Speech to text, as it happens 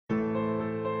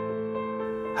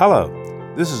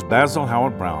Hello, this is Basil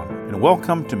Howard Brown, and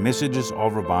welcome to Messages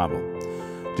of Revival.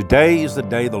 Today is the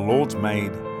day the Lord's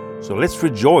made, so let's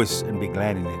rejoice and be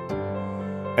glad in it.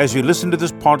 As you listen to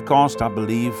this podcast, I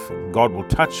believe God will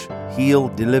touch, heal,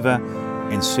 deliver,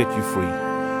 and set you free.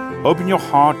 Open your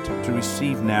heart to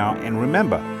receive now, and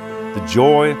remember, the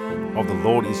joy of the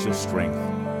Lord is your strength.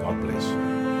 God bless.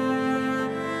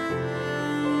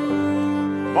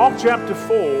 Mark chapter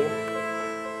 4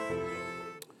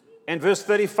 and verse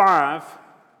 35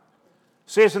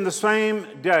 says, "In the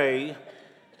same day,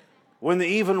 when the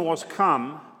even was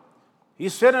come, he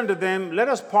said unto them, Let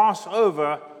us pass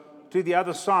over to the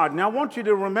other side." Now I want you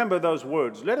to remember those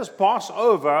words. Let us pass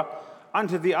over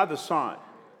unto the other side.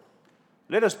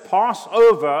 Let us pass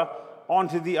over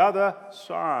onto the other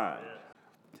side.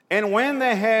 And when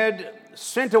they had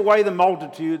sent away the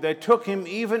multitude, they took him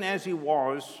even as he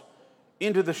was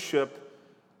into the ship,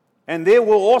 and there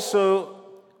were also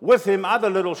with him other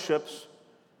little ships.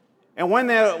 And when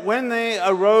there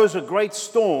arose a great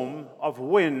storm of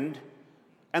wind,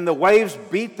 and the waves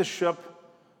beat the ship,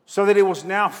 so that it was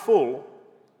now full,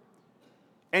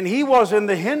 and he was in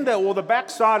the hinder or the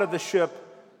backside of the ship,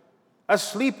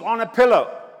 asleep on a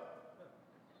pillow.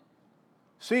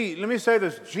 See, let me say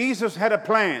this. Jesus had a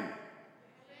plan.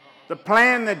 The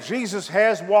plan that Jesus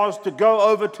has was to go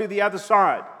over to the other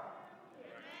side.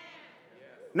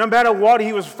 No matter what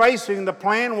he was facing, the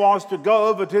plan was to go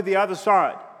over to the other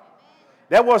side.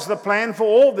 That was the plan for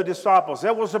all the disciples.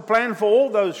 That was the plan for all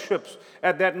those ships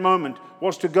at that moment,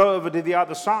 was to go over to the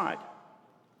other side.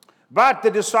 But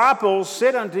the disciples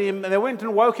said unto him, and they went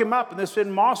and woke him up, and they said,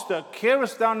 Master,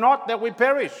 carest thou not that we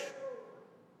perish?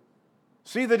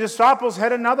 See, the disciples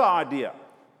had another idea.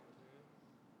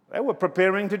 They were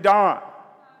preparing to die.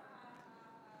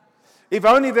 If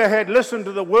only they had listened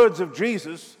to the words of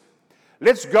Jesus,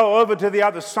 let's go over to the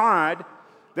other side,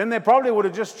 then they probably would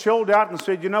have just chilled out and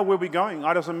said, you know where we're going.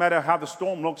 It doesn't matter how the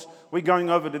storm looks, we're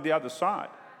going over to the other side.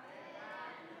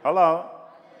 Hello?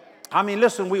 I mean,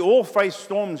 listen, we all face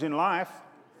storms in life.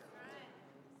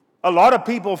 A lot of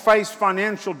people face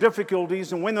financial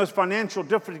difficulties, and when those financial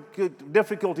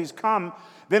difficulties come,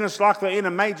 then it's like they're in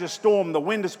a major storm. The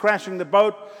wind is crashing the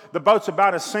boat's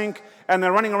about to sink, and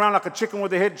they're running around like a chicken with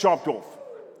their head chopped off.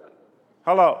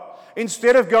 Hello?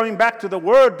 Instead of going back to the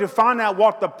Word to find out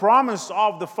what the promise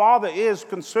of the Father is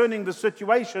concerning the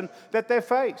situation that they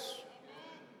face.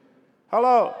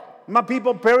 Hello. My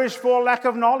people perish for lack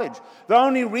of knowledge. The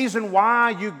only reason why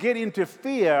you get into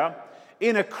fear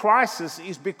in a crisis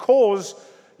is because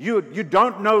you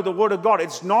don't know the Word of God.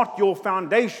 It's not your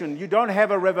foundation. You don't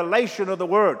have a revelation of the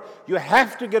Word. You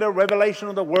have to get a revelation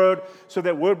of the Word so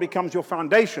that Word becomes your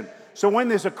foundation. So when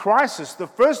there's a crisis, the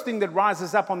first thing that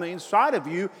rises up on the inside of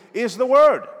you is the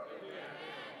Word.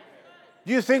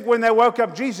 Do you think when they woke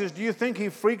up Jesus, do you think he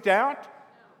freaked out?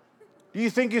 Do you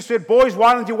think he said, boys,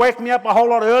 why don't you wake me up a whole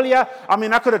lot earlier? I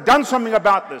mean, I could have done something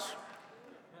about this.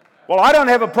 Well, I don't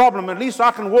have a problem. At least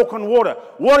I can walk on water.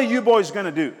 What are you boys going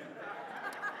to do?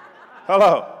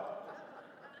 Hello.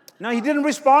 No, he didn't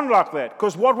respond like that,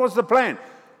 because what was the plan?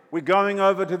 We're going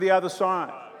over to the other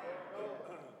side.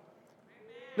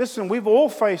 Listen, we've all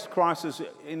faced crisis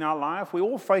in our life. We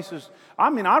all face this. I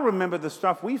mean, I remember the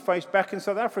stuff we faced back in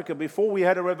South Africa before we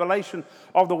had a revelation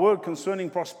of the Word concerning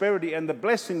prosperity and the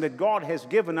blessing that God has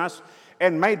given us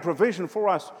and made provision for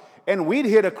us. And we'd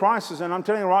hit a crisis, and I'm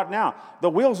telling you right now, the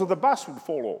wheels of the bus would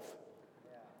fall off.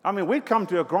 I mean, we'd come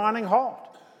to a grinding halt.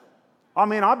 I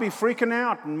mean, I'd be freaking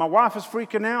out, and my wife is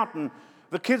freaking out, and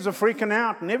the kids are freaking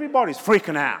out, and everybody's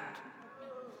freaking out.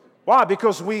 Why?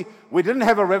 Because we didn't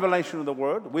have a revelation of the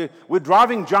Word. We're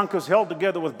driving junkers held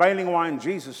together with Bailing Wine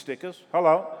Jesus stickers.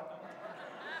 Hello.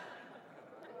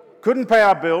 Couldn't pay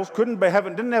our bills. Didn't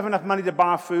have enough money to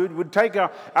buy food. We'd take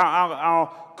our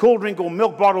cool drink or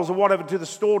milk bottles or whatever to the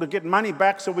store to get money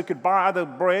back so we could buy other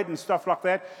bread and stuff like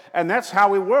that. And that's how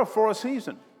we were for a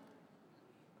season.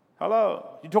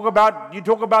 Hello. You talk about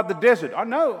the desert. I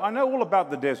know all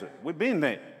about the desert. We've been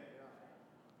there.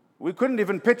 We couldn't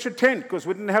even pitch a tent because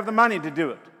we didn't have the money to do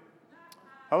it.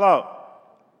 Hello.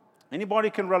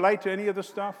 Anybody can relate to any of this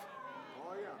stuff?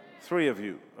 Oh, yeah. 3 of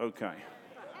you. Okay.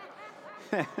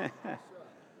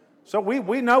 So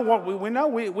we know what we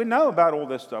know about all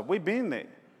this stuff. We've been there.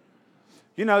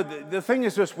 You know, the thing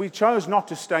is this, we chose not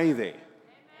to stay there.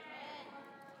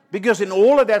 Because in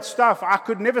all of that stuff, I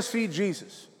could never see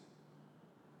Jesus.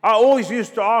 I always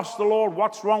used to ask the Lord,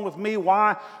 what's wrong with me?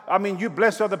 Why? I mean, you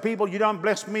bless other people, you don't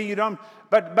bless me, you don't.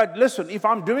 But listen, if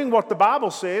I'm doing what the Bible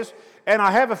says, and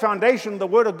I have a foundation, the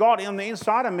Word of God on the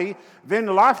inside of me, then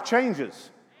life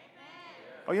changes.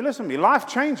 Are you listening to me? Life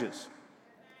changes.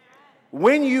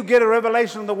 When you get a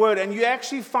revelation of the Word and you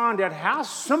actually find out how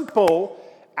simple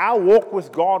our walk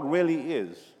with God really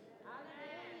is.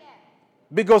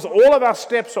 Because all of our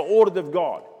steps are ordered of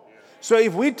God. So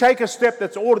if we take a step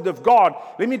that's ordered of God,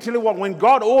 let me tell you what, when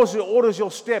God orders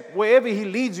your step, wherever He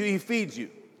leads you, He feeds you.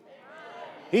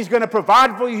 He's going to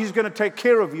provide for you. He's going to take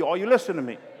care of you. Are you listening to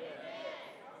me?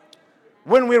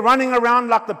 When we're running around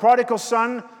like the prodigal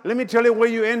son, let me tell you where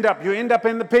you end up. You end up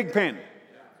in the pig pen.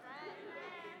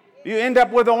 You end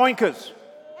up with the oinkers.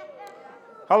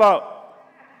 Hello.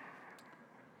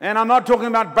 And I'm not talking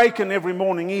about bacon every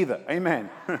morning either. Amen.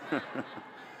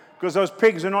 Because those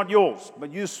pigs are not yours.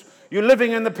 But you're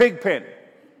living in the pig pen.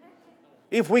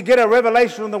 If we get a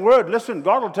revelation of the Word, listen,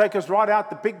 God will take us right out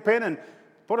the pig pen and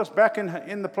put us back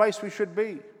in the place we should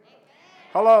be.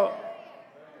 Hello.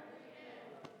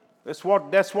 That's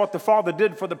what the father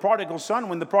did for the prodigal son.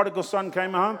 When the prodigal son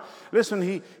came home,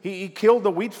 listen, he killed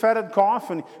the wheat-fatted calf,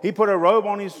 and he put a robe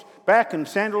on his back and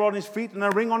sandal on his feet and a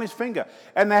ring on his finger.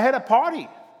 And they had a party.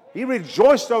 He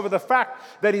rejoiced over the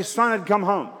fact that his son had come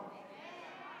home.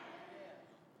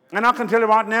 And I can tell you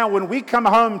right now, when we come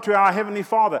home to our Heavenly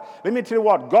Father, let me tell you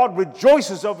what, God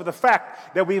rejoices over the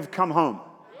fact that we've come home.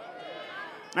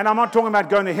 And I'm not talking about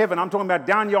going to heaven. I'm talking about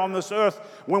down here on this earth.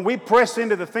 When we press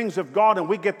into the things of God and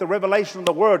we get the revelation of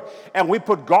the Word and we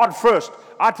put God first,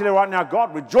 I tell you right now,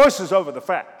 God rejoices over the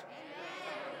fact.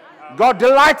 God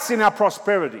delights in our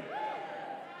prosperity.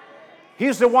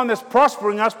 He's the one that's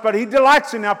prospering us, but He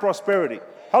delights in our prosperity.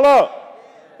 Hello.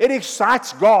 It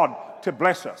excites God to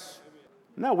bless us.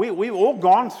 No, we've all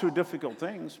gone through difficult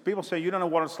things. People say, you don't know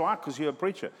what it's like because you're a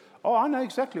preacher. Oh, I know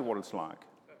exactly what it's like.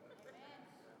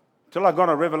 Till I got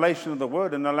a revelation of the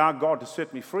Word and allowed God to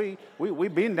set me free.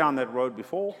 We've been down that road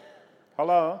before.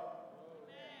 Hello?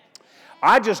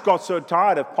 I just got so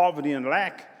tired of poverty and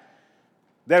lack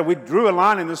that we drew a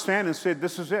line in the sand and said,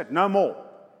 this is it, no more.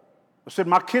 I said,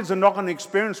 my kids are not going to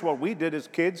experience what we did as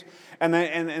kids, and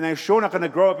they're sure not going to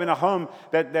grow up in a home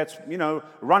that's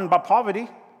run by poverty,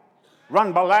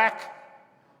 run by lack.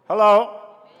 Hello?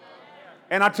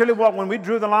 And I tell you what, when we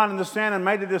drew the line in the sand and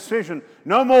made a decision,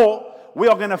 no more, we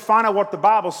are going to find out what the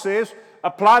Bible says,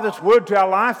 apply this Word to our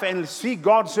life, and see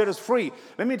God set us free.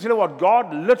 Let me tell you what,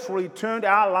 God literally turned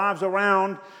our lives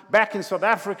around back in South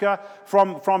Africa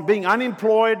from being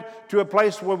unemployed to a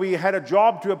place where we had a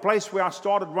job, to a place where I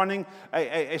started running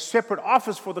a separate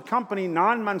office for the company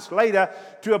 9 months later,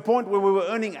 to a point where we were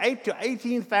earning $8,000 to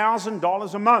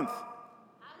 $18,000 a month.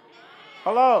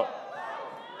 Hello.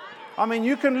 I mean,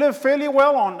 you can live fairly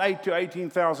well on $8,000 to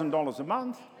 $18,000 a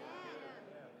month.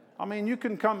 I mean, you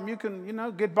can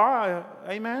get by.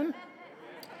 Amen.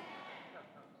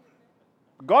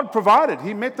 God provided.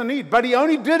 He met the need. But He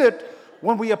only did it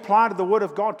when we applied the Word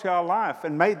of God to our life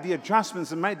and made the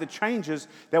adjustments and made the changes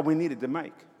that we needed to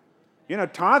make.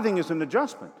 Tithing is an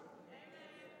adjustment.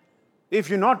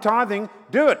 If you're not tithing,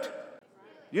 do it.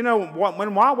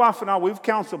 When my wife and I, we've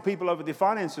counseled people over their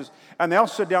finances, and they'll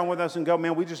sit down with us and go,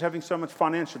 man, we're just having so much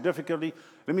financial difficulty.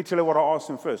 Let me tell you what I ask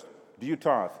them first. Do you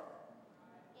tithe?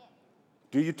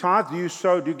 Do you tithe? Do you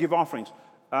sow? Do you give offerings?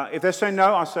 If they say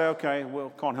no, I say, okay,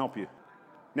 well, can't help you.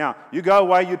 Now, you go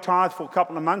away, you tithe for a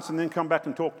couple of months, and then come back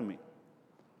and talk to me.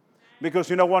 Because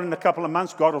you know what? In a couple of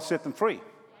months, God will set them free.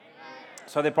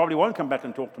 So they probably won't come back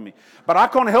and talk to me. But I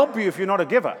can't help you if you're not a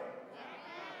giver.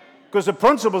 Because the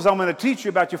principles I'm going to teach you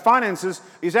about your finances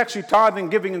is actually tithing,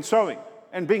 giving, and sowing,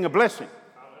 and being a blessing.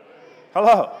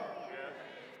 Hello.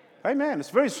 Amen. It's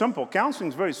very simple. Counseling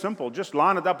is very simple. Just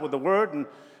line it up with the Word, and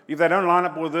if they don't line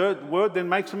up with the Word, then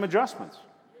make some adjustments.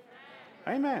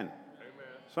 Amen.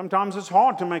 Sometimes it's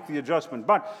hard to make the adjustment.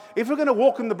 But if we're going to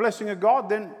walk in the blessing of God,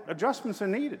 then adjustments are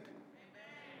needed.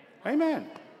 Amen.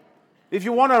 If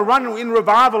you want to run in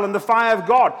revival and the fire of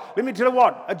God, let me tell you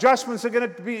what, adjustments are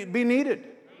going to be needed.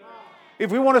 If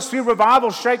we want to see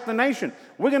revival shake the nation,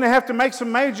 we're going to have to make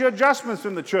some major adjustments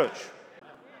in the church.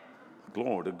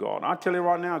 Glory to God. I tell you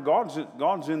right now,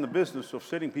 God's in the business of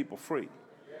setting people free.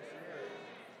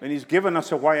 And He's given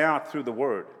us a way out through the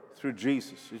Word, through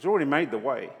Jesus. He's already made the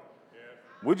way.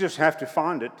 We just have to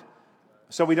find it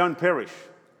so we don't perish.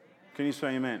 Can you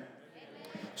say amen?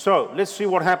 So, let's see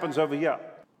what happens over here.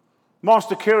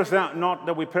 Master careth not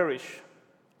that we perish.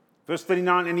 Verse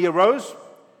 39, and He arose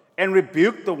and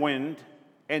rebuked the wind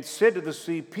and said to the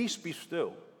sea, peace be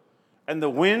still. And the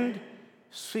wind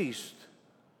ceased,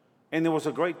 and there was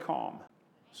a great calm.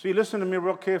 See, listen to me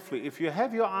real carefully. If you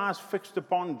have your eyes fixed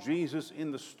upon Jesus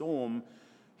in the storm,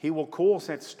 He will cause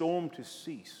that storm to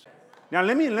cease. Now,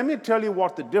 let me tell you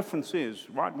what the difference is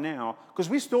right now, because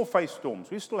we still face storms.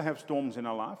 We still have storms in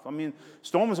our life. I mean,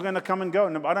 storms are going to come and go.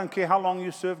 And I don't care how long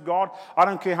you serve God. I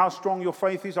don't care how strong your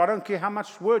faith is. I don't care how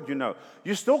much word you know.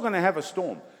 You're still going to have a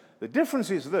storm. The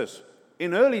difference is this.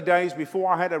 In early days,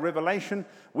 before I had a revelation,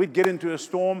 we'd get into a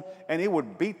storm, and it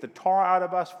would beat the tar out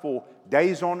of us for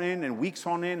days on end and weeks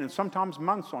on end and sometimes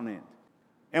months on end.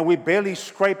 And we barely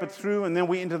scrape it through, and then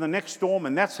we into the next storm,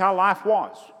 and that's how life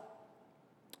was.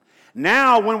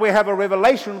 Now, when we have a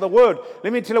revelation of the Word,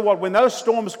 let me tell you what, when those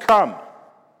storms come,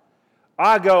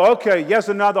 I go, okay, here's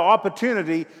another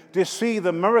opportunity to see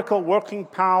the miracle-working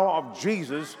power of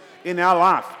Jesus in our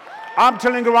life. I'm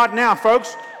telling you right now,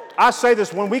 folks, I say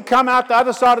this, when we come out the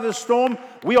other side of the storm,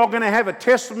 we are going to have a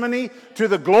testimony to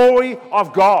the glory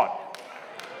of God.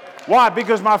 Why?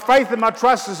 Because my faith and my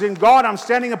trust is in God. I'm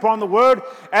standing upon the Word,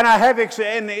 and I have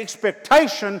an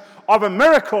expectation of a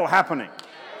miracle happening.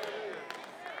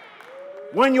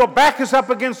 When your back is up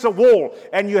against the wall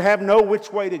and you have no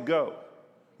which way to go,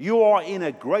 you are in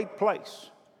a great place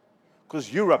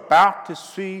because you're about to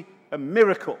see a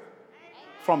miracle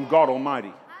from God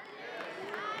Almighty.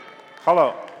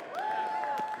 Hello.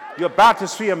 You're about to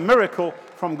see a miracle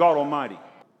from God Almighty.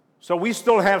 So we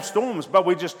still have storms, but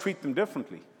we just treat them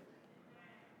differently.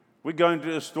 We go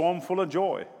into a storm full of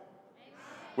joy.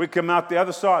 We come out the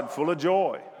other side full of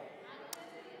joy.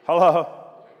 Hello.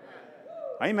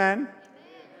 Amen.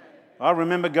 I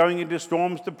remember going into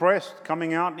storms depressed,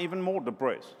 coming out even more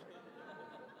depressed.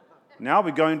 Now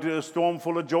we go into a storm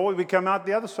full of joy, we come out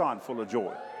the other side full of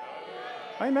joy.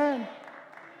 Amen.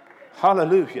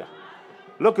 Hallelujah.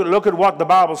 Look at what the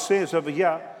Bible says over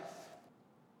here.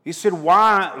 He said,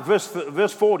 why,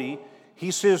 verse 40,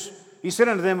 he said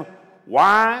unto them,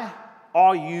 why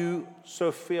are you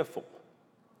so fearful?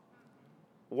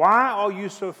 Why are you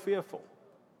so fearful?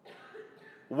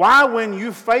 Why, when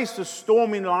you face a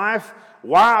storm in life,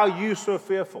 why are you so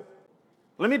fearful?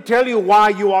 Let me tell you why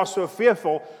you are so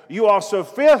fearful. You are so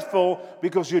fearful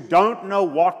because you don't know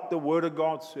what the Word of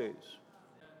God says.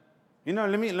 You know,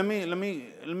 let me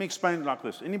explain it like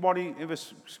this. Anybody ever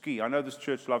ski? I know this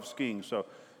church loves skiing, so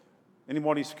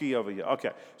anybody ski over here?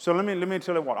 Okay, so let me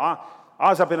tell you what. I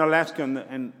was up in Alaska,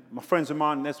 and my friends of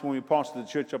mine, that's when we pastored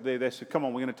the church up there, they said, come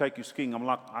on, we're going to take you skiing. I'm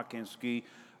like, I can't ski.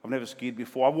 I've never skied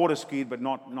before. I water skied, but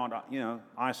not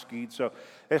ice skied. So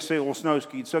they said, or snow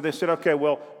skied. So they said, okay,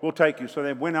 well, we'll take you. So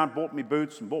they went out, bought me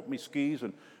boots and bought me skis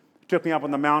and took me up on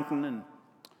the mountain. And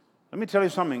let me tell you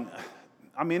something.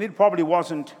 I mean, it probably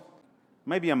wasn't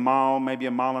maybe a mile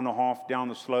and a half down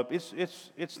the slope.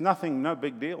 It's nothing, no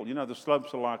big deal. You know, the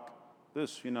slopes are like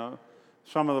this, you know.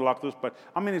 Some of them are like this, but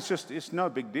I mean, it's no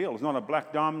big deal. It's not a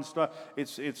black diamond stuff.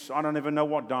 It's I don't even know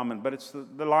what diamond, but it's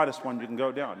the lightest one you can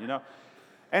go down, you know.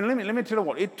 And let me tell you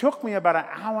what, it took me about an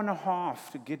hour and a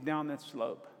half to get down that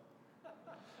slope.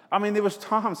 I mean, there was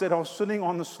times that I was sitting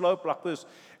on the slope like this,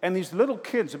 and these little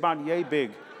kids about yay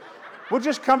big were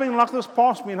just coming like this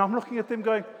past me, and I'm looking at them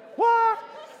going, what?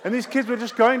 And these kids were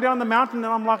just going down the mountain,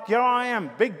 and I'm like, here I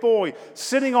am, big boy,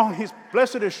 sitting on his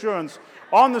blessed assurance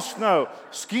on the snow,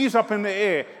 skis up in the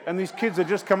air, and these kids are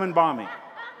just coming by me.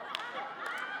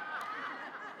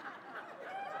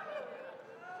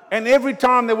 And every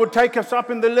time they would take us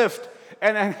up in the lift,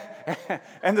 and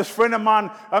this friend of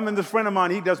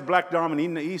mine, he does black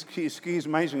diamond, he skis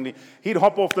amazingly. He'd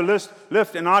hop off the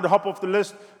lift, and I'd hop off the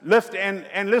lift,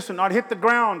 and listen, I'd hit the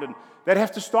ground, and they'd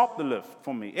have to stop the lift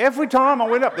for me. Every time I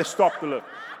went up, they stopped the lift.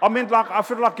 I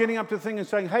felt like getting up to the thing and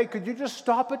saying, hey, could you just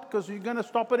stop it, because you're going to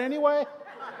stop it anyway?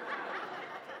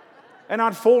 And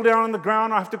I'd fall down on the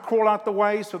ground, I have to crawl out the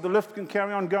way so the lift can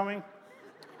carry on going.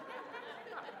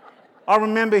 I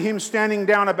remember him standing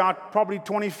down about probably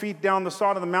 20 feet down the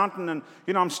side of the mountain, and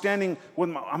you know, I'm standing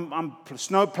with I'm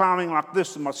snow plowing like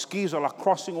this, and my skis are like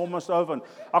crossing almost over, and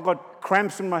I've got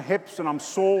cramps in my hips, and I'm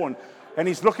sore, and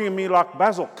he's looking at me like,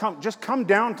 Basil, just come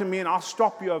down to me, and I'll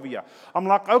stop you over here. I'm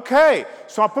like, okay.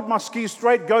 So I put my skis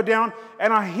straight, go down,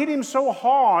 and I hit him so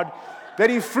hard that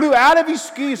he flew out of his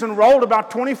skis and rolled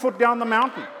about 20 foot down the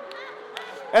mountain.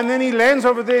 And then he lands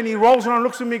over there, and he rolls around and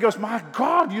looks at me and goes, my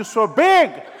God, you're so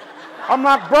big. I'm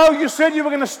like, bro, you said you were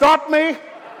going to stop me?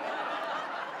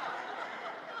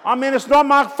 I mean, it's not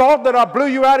my fault that I blew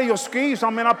you out of your skis. I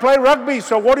mean, I play rugby,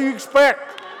 so what do you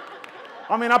expect?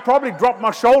 I mean, I probably dropped my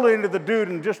shoulder into the dude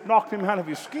and just knocked him out of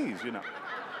his skis, you know.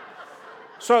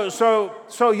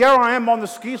 So here I am on the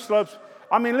ski slopes.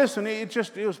 I mean, listen, it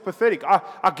was pathetic.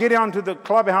 I get down to the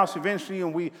clubhouse eventually,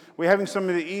 and we're having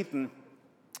something to eat. And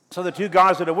so the two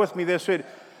guys that are with me, they said,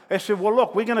 well,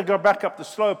 look, we're going to go back up the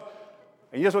slope.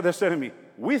 And here's what they said to me.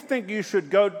 We think you should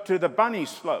go to the bunny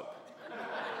slope.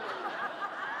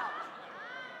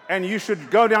 and you should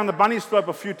go down the bunny slope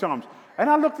a few times. And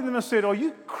I looked at them and said, are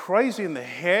you crazy in the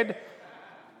head?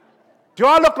 Do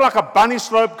I look like a bunny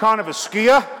slope kind of a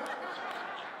skier?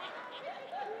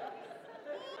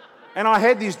 And I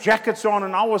had these jackets on,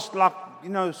 and I was like,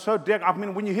 so decked. I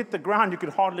mean, when you hit the ground, you could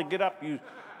hardly get up.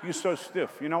 You're so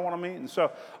stiff, you know what I mean? And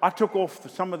so I took off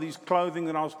some of these clothing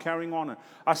that I was carrying on, and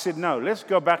I said, no, let's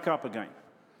go back up again.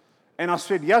 And I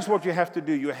said, here's what you have to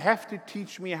do. You have to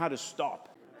teach me how to stop.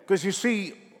 Because you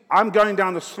see, I'm going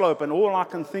down the slope, and all I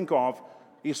can think of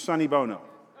is Sonny Bono.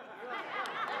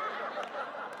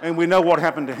 And we know what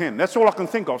happened to him. That's all I can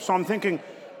think of. So I'm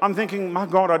thinking, my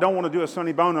God, I don't want to do a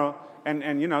Sonny Bono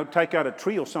and take out a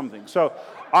tree or something. So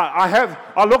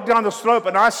I look down the slope,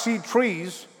 and I see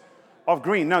trees of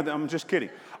green. No, I'm just kidding.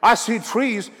 I see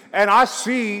trees, and I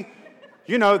see,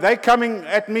 they're coming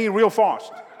at me real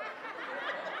fast.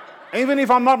 Even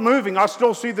if I'm not moving, I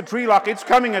still see the tree like it's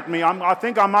coming at me. I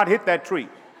think I might hit that tree.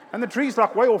 And the tree's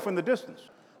like way off in the distance.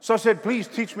 So I said, please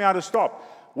teach me how to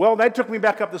stop. Well, they took me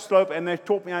back up the slope, and they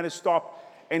taught me how to stop.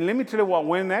 And let me tell you what,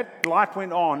 when that light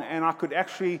went on and I could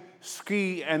actually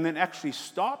ski and then actually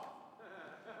stop,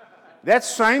 that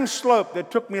same slope that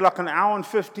took me like an hour and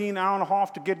 15, hour and a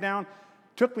half to get down,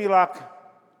 took me like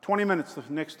 20 minutes the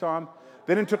next time.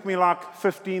 Then it took me like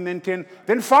 15, then 10,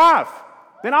 then 5.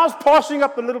 Then I was passing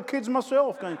up the little kids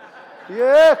myself, going,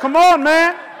 yeah, come on,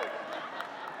 man.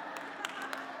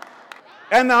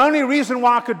 And the only reason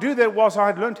why I could do that was I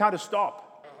had learned how to stop.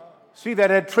 See, that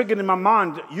had triggered in my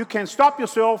mind, you can stop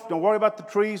yourself, don't worry about the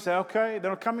trees, they're okay,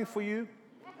 they're not coming for you.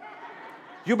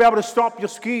 You'll be able to stop your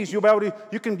skis, you're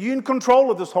in control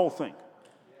of this whole thing.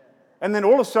 And then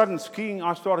all of a sudden, skiing,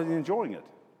 I started enjoying it.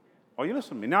 Oh, you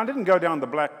listen to me. Now, I didn't go down the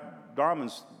black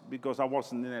diamonds because I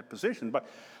wasn't in that position, but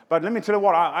let me tell you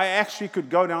what, I actually could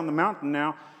go down the mountain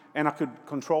now, and I could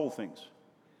control things.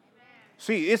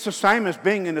 See, it's the same as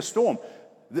being in a storm.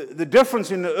 The difference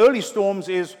in the early storms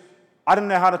is I didn't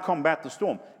know how to combat the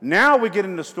storm. Now we get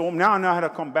in the storm. Now I know how to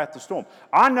combat the storm.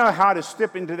 I know how to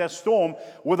step into that storm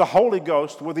with the Holy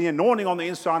Ghost, with the anointing on the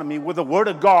inside of me, with the Word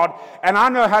of God, and I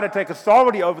know how to take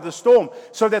authority over the storm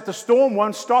so that the storm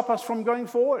won't stop us from going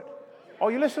forward. Oh,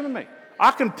 you listen to me.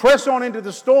 I can press on into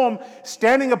the storm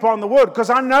standing upon the Word because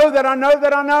I know that I know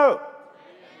that I know.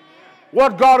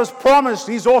 What God has promised,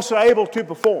 He's also able to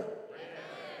perform.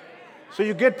 So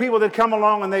you get people that come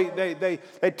along and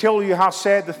they tell you how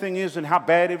sad the thing is and how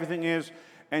bad everything is.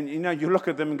 And, you look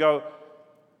at them and go,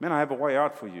 man, I have a way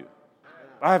out for you.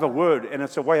 I have a word, and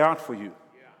it's a way out for you.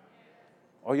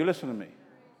 Oh, you listen to me.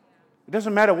 It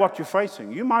doesn't matter what you're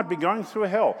facing. You might be going through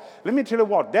hell. Let me tell you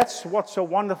what, that's what's so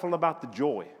wonderful about the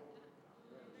joy.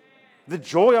 The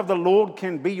joy of the Lord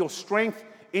can be your strength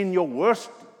in your worst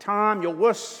time, your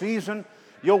worst season,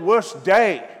 your worst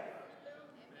day.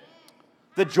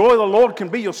 The joy of the Lord can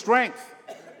be your strength.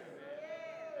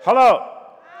 Hello.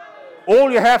 All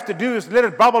you have to do is let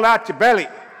it bubble out your belly.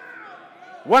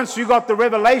 Once you got the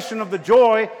revelation of the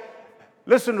joy,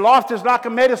 listen, laughter is like a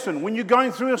medicine. When you're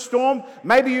going through a storm,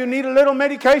 maybe you need a little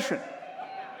medication.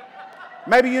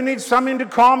 Maybe you need something to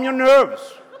calm your nerves.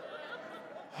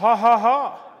 Ha, ha,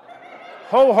 ha.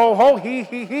 Ho, ho, ho, he,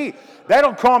 he.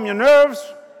 That'll calm your nerves.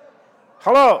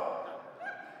 Hello.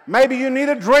 Maybe you need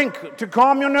a drink to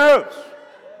calm your nerves.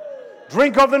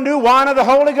 Drink of the new wine of the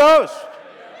Holy Ghost.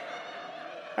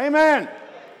 Amen.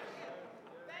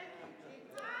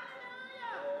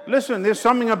 Listen, there's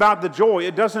something about the joy.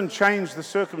 It doesn't change the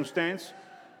circumstance,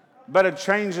 but it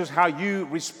changes how you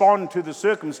respond to the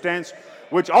circumstance,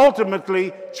 which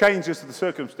ultimately changes the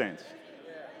circumstance.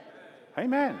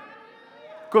 Amen.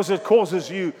 Because it causes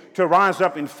you to rise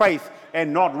up in faith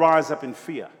and not rise up in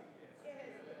fear.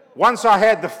 Once I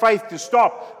had the faith to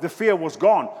stop, the fear was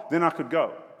gone. Then I could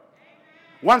go.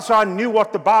 Once I knew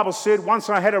what the Bible said, once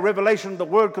I had a revelation of the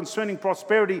Word concerning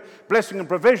prosperity, blessing, and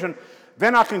provision,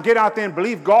 then I can get out there and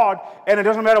believe God, and it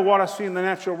doesn't matter what I see in the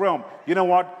natural realm. You know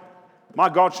what? My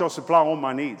God shall supply all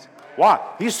my needs. Why?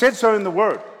 He said so in the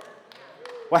Word.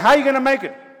 Well, how are you going to make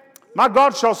it? My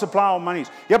God shall supply all my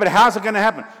needs. Yeah, but how's it going to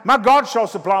happen? My God shall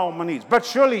supply all my needs. But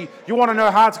surely you want to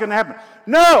know how it's going to happen.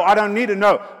 No, I don't need to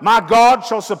know. My God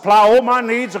shall supply all my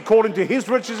needs according to His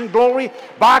riches and glory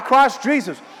by Christ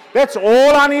Jesus. That's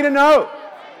all I need to know.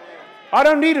 I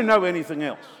don't need to know anything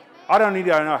else. I don't need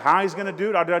to know how He's going to do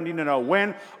it. I don't need to know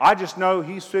when. I just know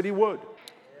He said He would.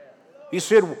 He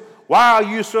said, why are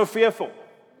you so fearful?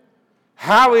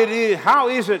 How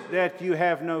is it that you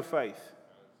have no faith?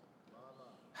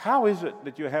 How is it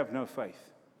that you have no faith?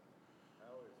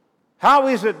 How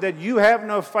is it that you have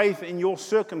no faith in your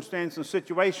circumstance and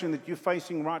situation that you're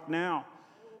facing right now?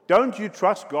 Don't you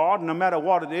trust God no matter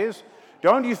what it is?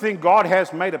 Don't you think God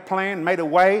has made a plan, made a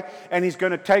way, and He's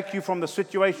going to take you from the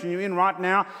situation you're in right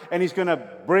now, and He's going to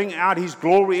bring out His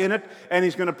glory in it, and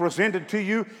He's going to present it to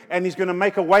you, and He's going to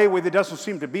make a way where there doesn't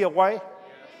seem to be a way?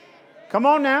 Come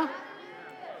on now.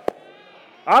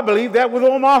 I believe that with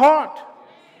all my heart.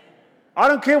 I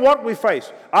don't care what we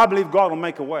face. I believe God will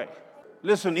make a way.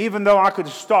 Listen, even though I could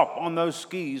stop on those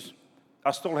skis,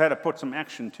 I still had to put some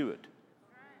action to it.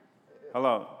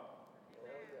 Hello.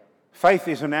 Faith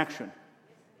is an action.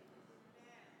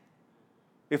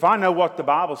 If I know what the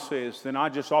Bible says, then I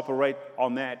just operate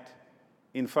on that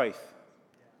in faith.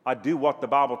 I do what the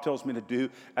Bible tells me to do,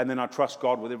 and then I trust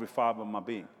God with every fiber of my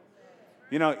being.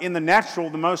 You know, in the natural,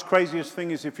 the most craziest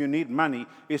thing is if you need money,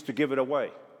 is to give it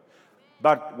away.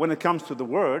 But when it comes to the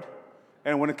Word,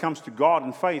 and when it comes to God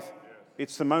and faith,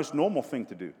 it's the most normal thing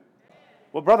to do.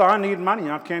 Well, brother, I need money.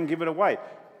 I can't give it away.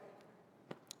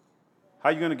 How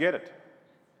are you going to get it?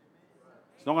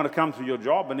 It's not going to come through your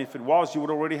job, and if it was, you would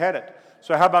already had it.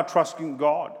 So how about trusting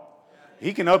God?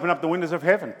 He can open up the windows of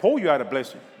heaven, pour you out a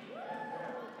blessing.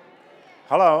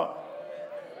 Hello?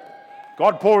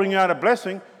 God pouring you out a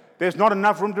blessing, there's not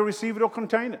enough room to receive it or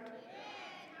contain it.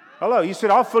 Hello? He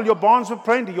said, I'll fill your barns with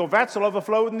plenty. Your vats will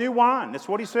overflow with new wine. That's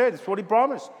what He said. That's what He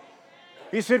promised.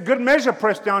 He said, good measure,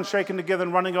 pressed down, shaken together,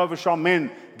 and running over shall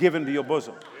men give into your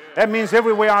bosom. That means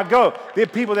everywhere I go, there are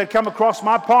people that come across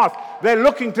my path. They're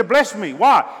looking to bless me.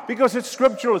 Why? Because it's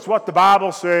scriptural. It's what the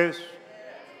Bible says.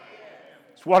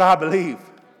 It's what I believe.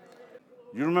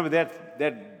 You remember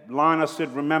that line I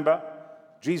said, remember?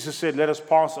 Jesus said, let us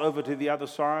pass over to the other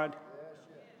side.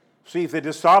 See, if the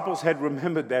disciples had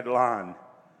remembered that line,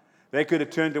 they could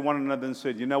have turned to one another and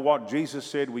said, you know what? Jesus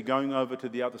said, we're going over to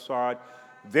the other side.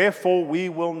 Therefore, we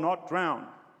will not drown.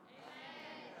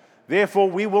 Therefore,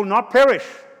 we will not perish,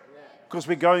 because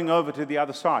we're going over to the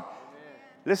other side.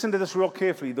 Listen to this real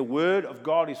carefully. The Word of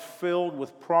God is filled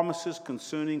with promises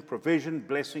concerning provision,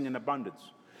 blessing, and abundance.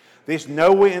 There's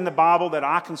nowhere in the Bible that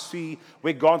I can see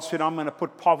where God said, I'm going to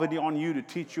put poverty on you to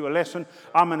teach you a lesson.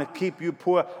 I'm going to keep you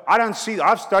poor. I don't see,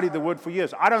 I've studied the Word for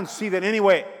years. I don't see that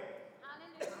anywhere.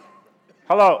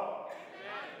 Hello.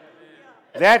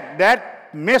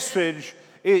 That message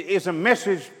is a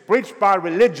message preached by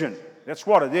religion. That's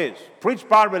what it is. Preached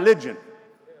by religion.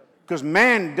 Because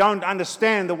man don't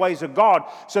understand the ways of God,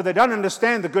 so they don't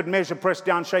understand the good measure, pressed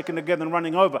down, shaken together, and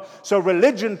running over. So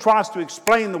religion tries to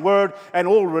explain the Word, and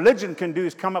all religion can do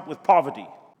is come up with poverty.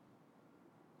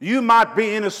 You might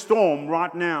be in a storm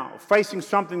right now, facing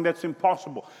something that's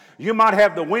impossible. You might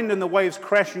have the wind and the waves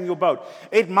crashing your boat.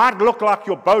 It might look like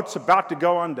your boat's about to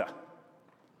go under.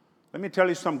 Let me tell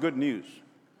you some good news.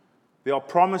 There are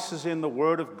promises in the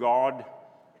Word of God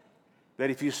that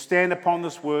if you stand upon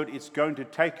this Word, it's going to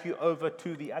take you over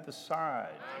to the other side.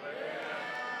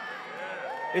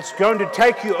 It's going to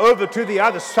take you over to the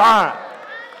other side.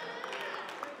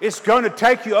 It's going to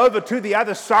take you over to the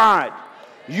other side.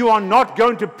 You are not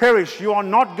going to perish. You are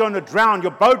not going to drown. Your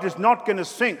boat is not going to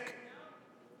sink.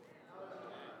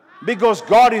 Because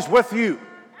God is with you.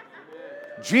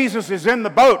 Jesus is in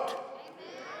the boat.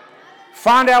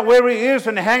 Find out where He is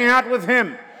and hang out with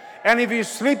Him. And if He's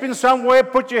sleeping somewhere,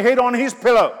 put your head on His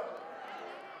pillow.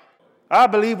 I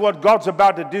believe what God's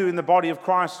about to do in the body of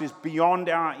Christ is beyond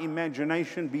our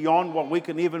imagination, beyond what we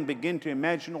can even begin to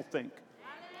imagine or think.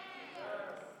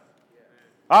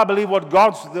 I believe what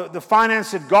the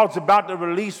finance that God's about to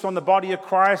release on the body of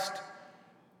Christ,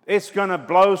 it's going to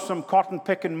blow some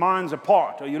cotton-picking minds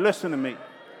apart. Are you listening to me?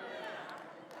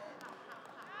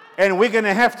 And we're going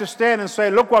to have to stand and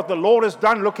say, look what the Lord has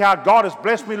done. Look how God has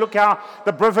blessed me. Look how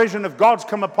the provision of God's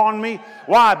come upon me.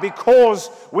 Why? Because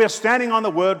we're standing on the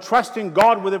Word, trusting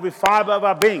God with every fiber of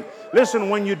our being. Listen,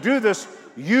 when you do this,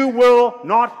 you will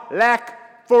not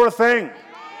lack for a thing.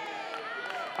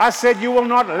 I said you will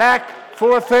not lack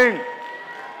for a thing.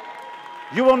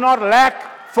 You will not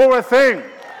lack for a thing.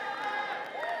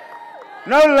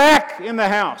 No lack in the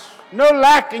house. No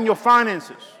lack in your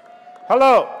finances.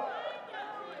 Hello.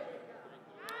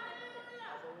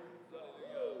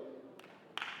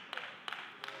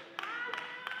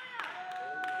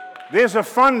 There is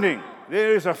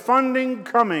a funding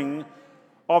coming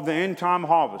of the end time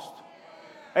harvest.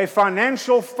 A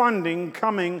financial funding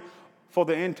coming for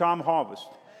the end time harvest.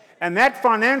 And that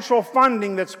financial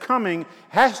funding that's coming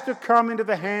has to come into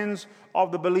the hands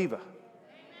of the believer.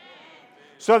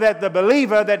 So that the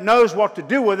believer that knows what to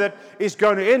do with it is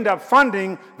going to end up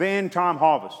funding the end time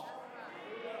harvest.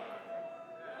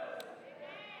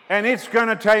 And it's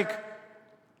not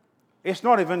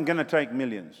even going to take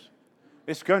millions.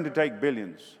 It's going to take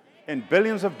billions and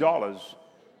billions of dollars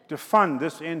to fund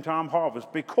this end time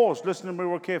harvest. Because, listen to me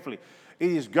real carefully,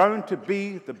 It is going to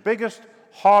be the biggest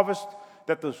harvest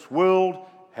that this world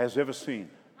has ever seen.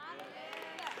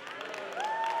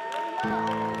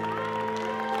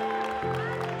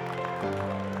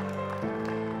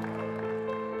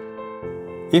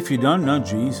 If you don't know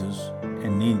Jesus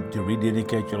and need to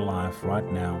rededicate your life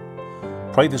right now,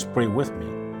 pray this prayer with me.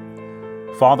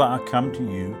 Father, I come to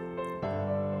you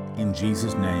in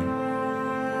Jesus' name.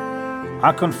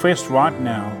 I confess right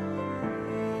now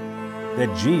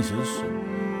that Jesus,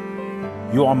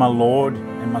 you are my Lord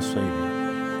and my Savior.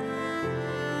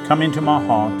 Come into my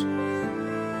heart,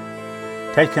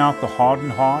 take out the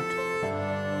hardened heart,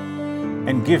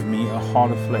 and give me a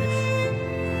heart of flesh.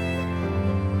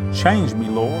 Change me,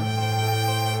 Lord.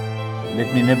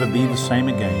 Let me never be the same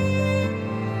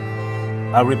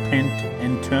again. I repent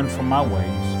and turn from my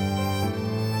ways.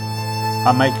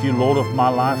 I make you Lord of my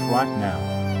life right now.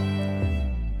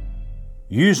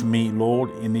 Use me,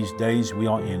 Lord, in these days we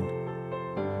are in.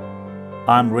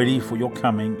 I'm ready for your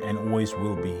coming and always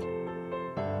will be.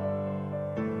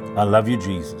 I love you,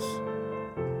 Jesus.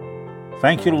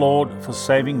 Thank you, Lord, for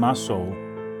saving my soul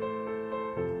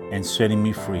and setting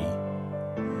me free.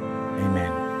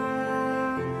 Amen.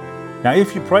 Now,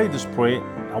 if you prayed this prayer,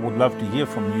 I would love to hear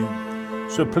from you.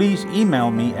 So please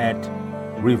email me at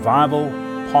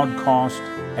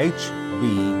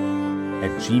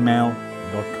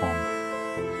revivalpodcasthb@gmail.com.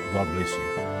 God bless you.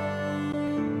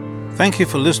 Thank you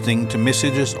for listening to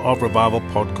Messages of Revival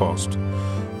Podcast.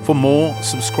 For more,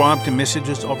 subscribe to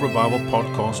Messages of Revival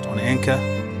Podcast on Anchor,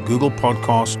 Google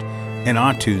Podcast, and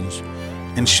iTunes,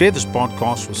 and share this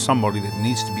podcast with somebody that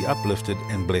needs to be uplifted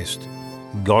and blessed.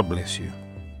 God bless you.